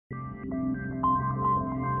Hi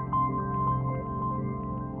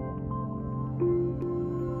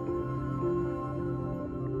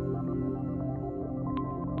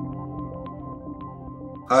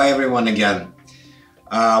everyone again.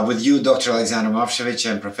 With you, Dr. Alexander Movshovich.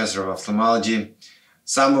 I'm Professor of Ophthalmology.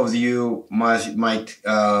 Some of you might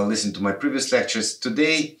listen to my previous lectures.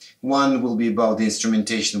 Today, one will be about the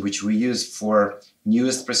instrumentation which we use for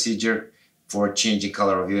newest procedure for changing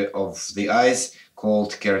color of the eyes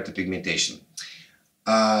called keratopigmentation.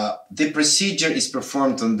 The procedure is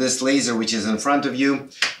performed on this laser which is in front of you.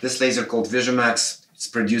 This laser called VisuMax. It's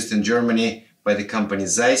produced in Germany by the company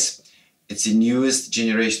Zeiss. It's the newest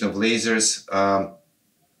generation of lasers,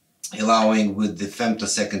 allowing with the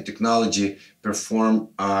femtosecond technology perform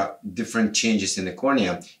different changes in the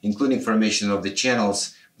cornea, including formation of the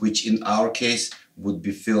channels, which in our case would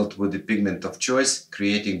be filled with the pigment of choice,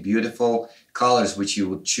 creating beautiful colors which you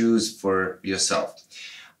would choose for yourself.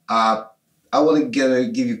 I will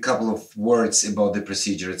give you a couple of words about the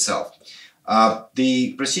procedure itself.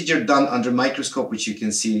 The procedure done under microscope, which you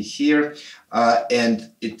can see here,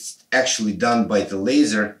 and it's actually done by the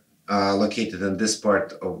laser located in this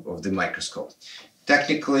part of the microscope.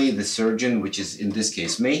 Technically, the surgeon, which is in this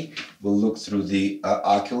case me, will look through the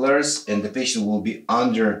oculars, and the patient will be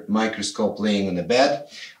under microscope laying on the bed.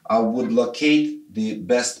 I would locate the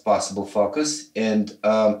best possible focus and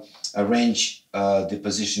arrange the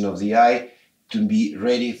position of the eye to be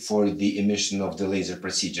ready for the emission of the laser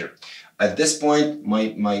procedure. At this point,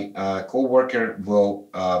 my co-worker will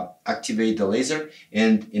activate the laser,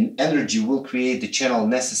 and in energy will create the channel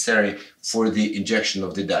necessary for the injection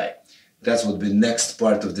of the dye. That would be the next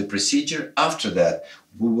part of the procedure. After that,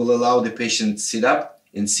 we will allow the patient sit up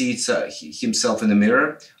and see himself in the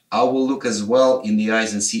mirror. I will look as well in the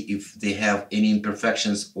eyes and see if they have any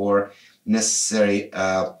imperfections or necessity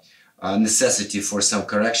for some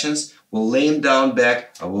corrections. We'll lay him down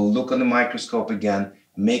back. I will look on the microscope again,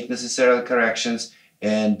 make necessary corrections,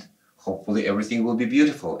 and hopefully everything will be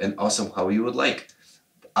beautiful and awesome how you would like.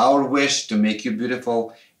 Our wish to make you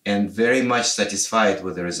beautiful and very much satisfied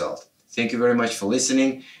with the result. Thank you very much for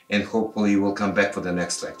listening, and hopefully you will come back for the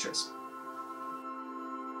next lectures.